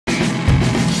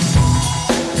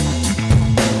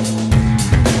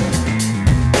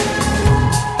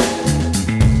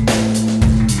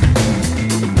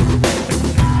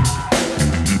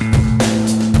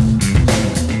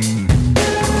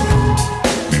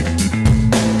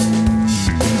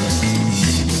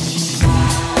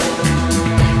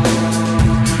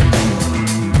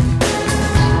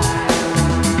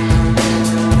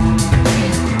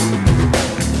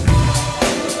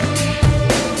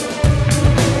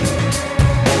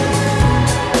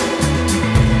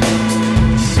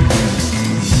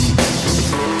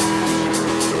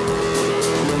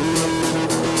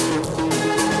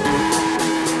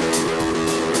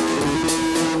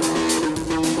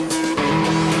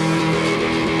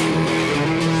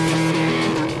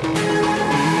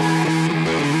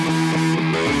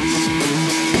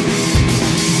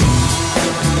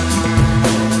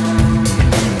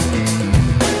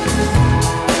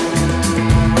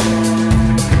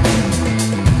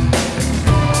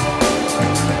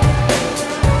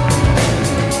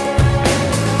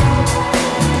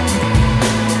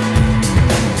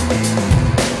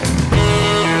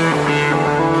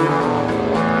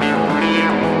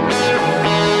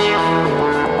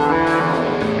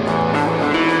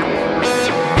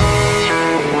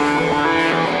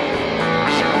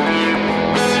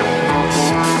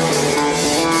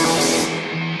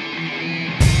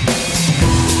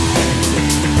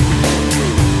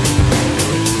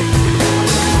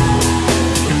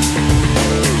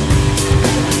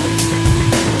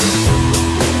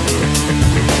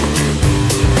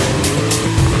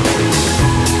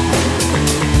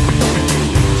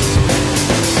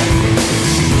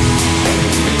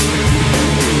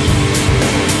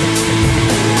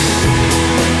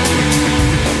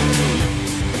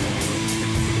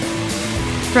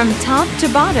From top to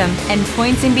bottom and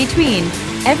points in between,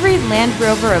 every Land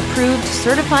Rover approved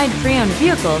certified pre-owned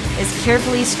vehicle is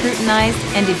carefully scrutinized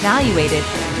and evaluated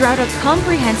throughout a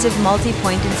comprehensive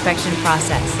multi-point inspection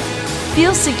process.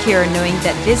 Feel secure knowing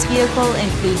that this vehicle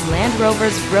includes Land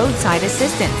Rover's roadside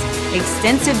assistance,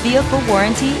 extensive vehicle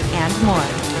warranty, and more.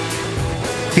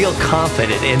 Feel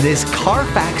confident in this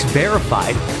CARFAX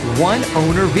verified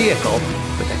one-owner vehicle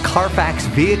with a CARFAX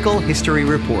Vehicle History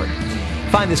Report.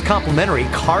 Find this complimentary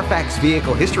CARFAX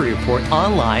Vehicle History Report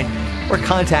online or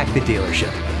contact the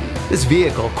dealership. This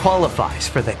vehicle qualifies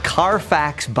for the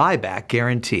CARFAX buyback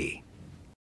guarantee.